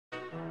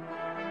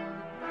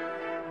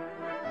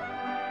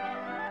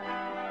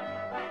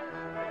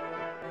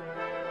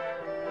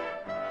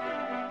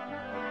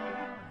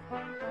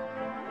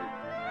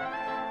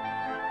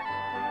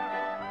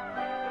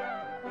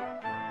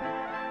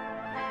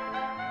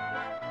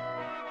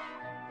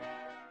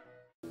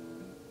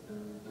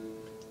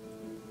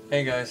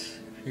Hey guys,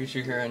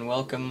 Future here, and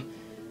welcome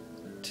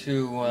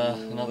to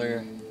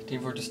another Team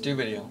Fortress 2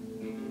 video.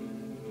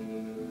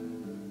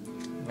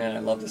 Man, I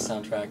love this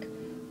soundtrack.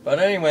 But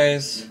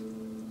anyways,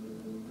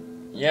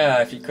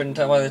 yeah, if you couldn't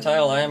tell by the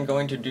title, I am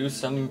going to do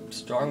some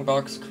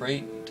Strongbox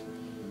crate,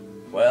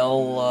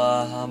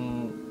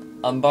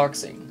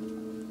 unboxing.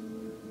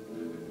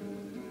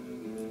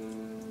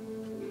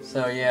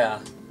 So yeah.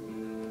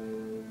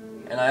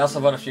 And I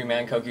also bought a few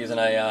Manco keys, and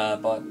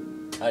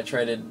I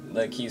traded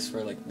the keys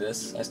for like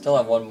this. I still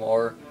have one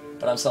more,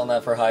 but I'm selling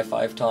that for high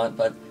 5 taunt.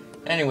 But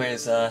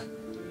anyways,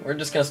 we're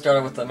just gonna start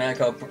out with the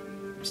Manco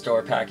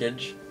store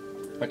package,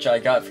 which I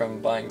got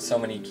from buying so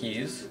many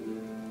keys.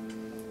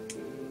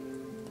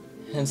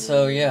 And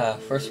so yeah,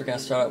 first we're gonna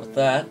start out with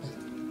that.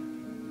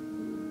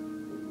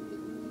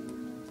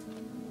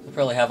 They'll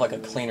probably have like a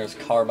cleaner's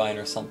carbine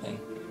or something.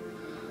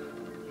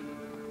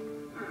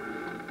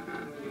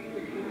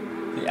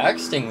 The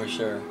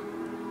extinguisher.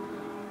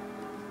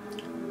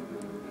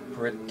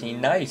 Pretty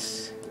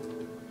nice.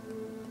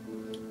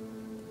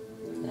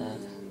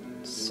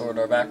 Sort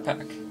our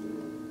backpack.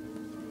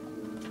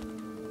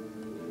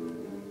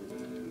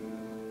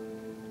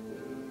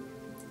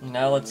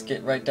 Now let's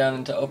get right down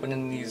into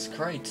opening these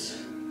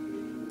crates.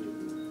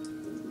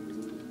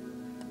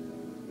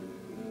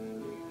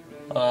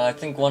 I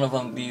think one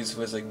of these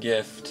was a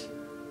gift.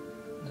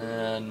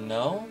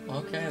 No?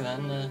 Okay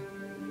then.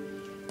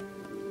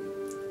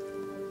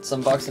 Let's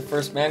unbox the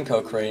first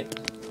Manco crate.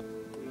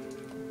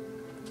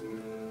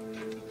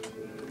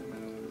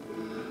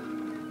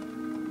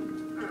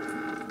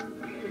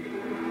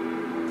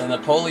 The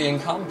Napoleon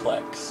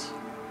Complex.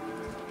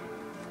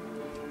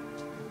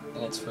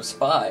 And it's for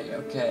Spy,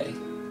 okay.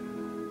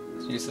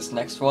 Let's use this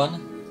next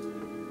one.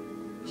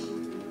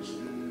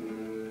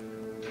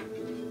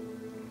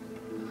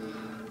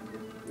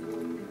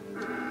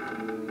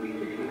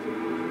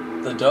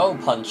 The Dough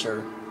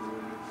Puncher.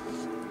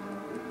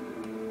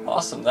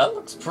 Awesome, that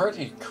looks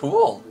pretty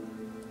cool.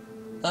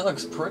 That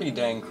looks pretty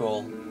dang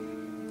cool.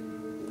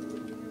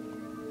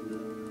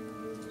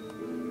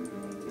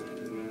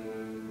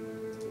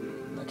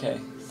 Okay,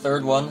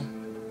 third one.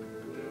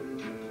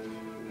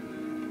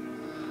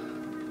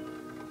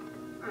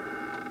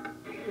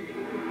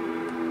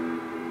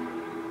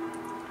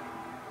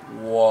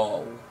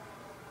 Whoa.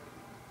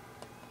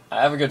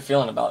 I have a good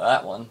feeling about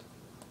that one.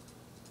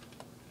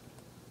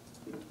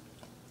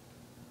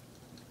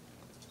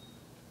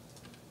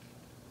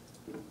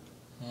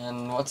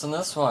 And what's in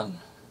this one?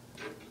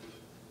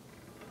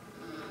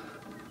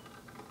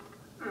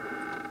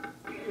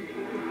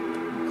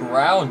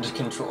 Ground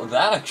control.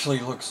 That actually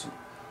looks...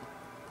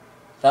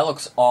 That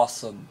looks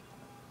awesome.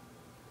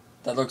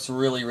 That looks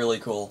really, really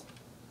cool,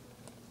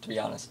 to be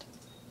honest.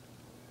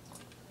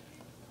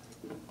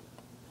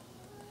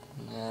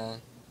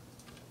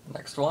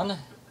 Next one.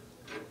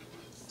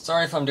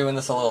 Sorry if I'm doing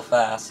this a little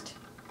fast.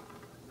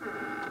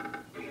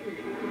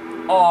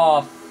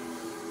 Aw,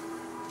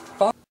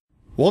 fuck.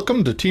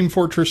 Welcome to Team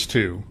Fortress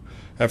 2.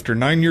 After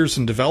 9 years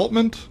in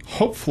development,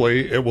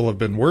 hopefully it will have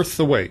been worth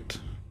the wait.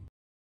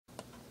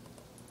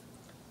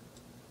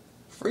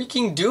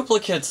 Freaking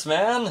duplicates,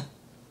 man!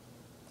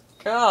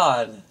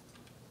 God.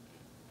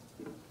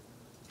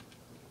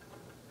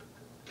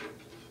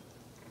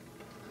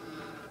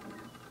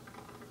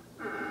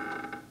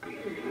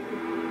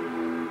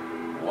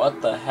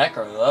 What the heck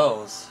are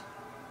those?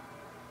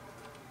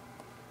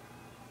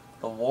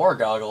 The war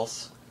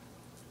goggles.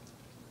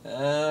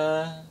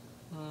 Okay,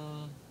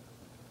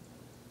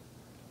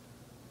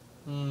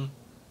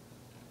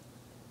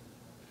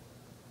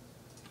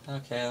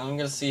 I'm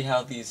gonna see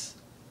how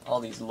all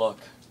these look.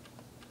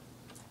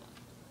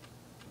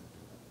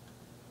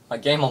 My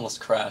game almost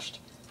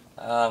crashed.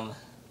 That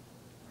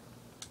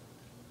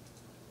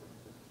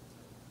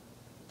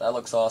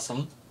looks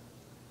awesome.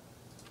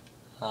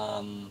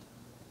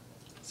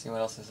 See what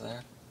else is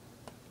there.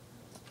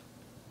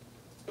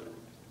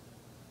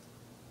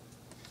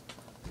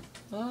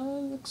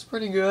 Looks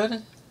pretty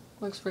good.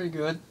 Looks pretty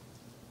good.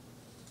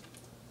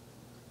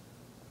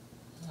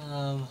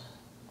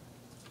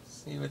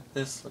 See what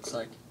this looks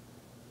like.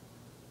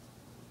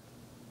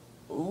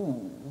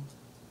 Ooh.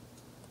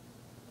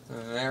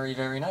 Very,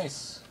 very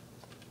nice.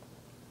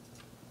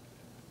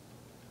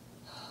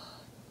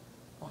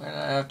 Why did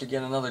I have to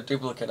get another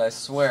duplicate? I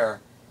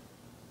swear.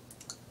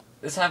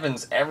 This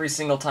happens every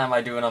single time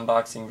I do an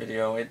unboxing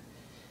video.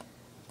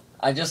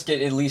 I just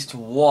get at least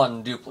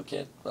one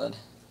duplicate, but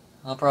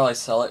I'll probably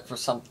sell it for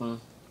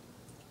something.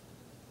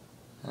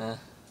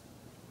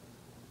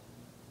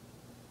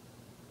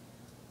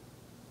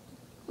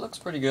 Looks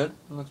pretty good.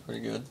 Looks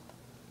pretty good.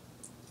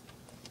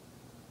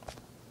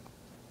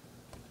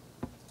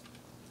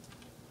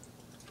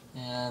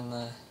 And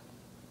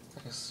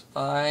there's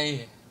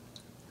Spy.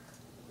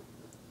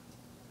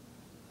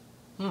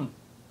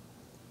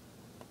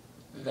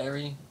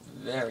 Very,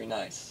 very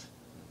nice.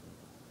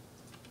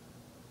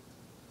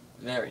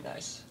 Very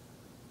nice.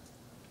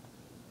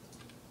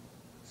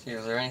 See,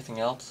 is there anything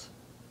else?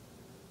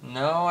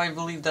 No, I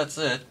believe that's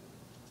it.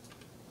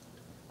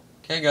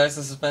 Okay guys,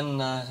 this has been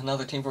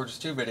another Team Fortress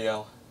 2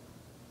 video.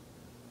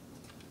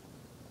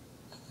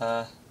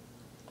 If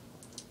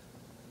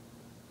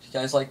you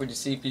guys like what you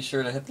see, be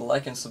sure to hit the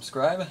like and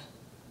subscribe.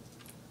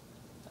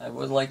 I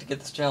would like to get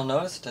this channel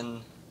noticed,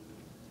 and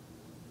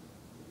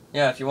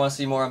yeah, if you want to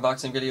see more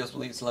unboxing videos,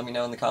 please let me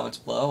know in the comments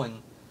below.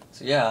 And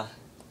so yeah,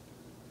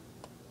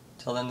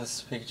 till then, this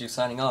is Pikachu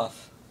signing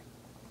off.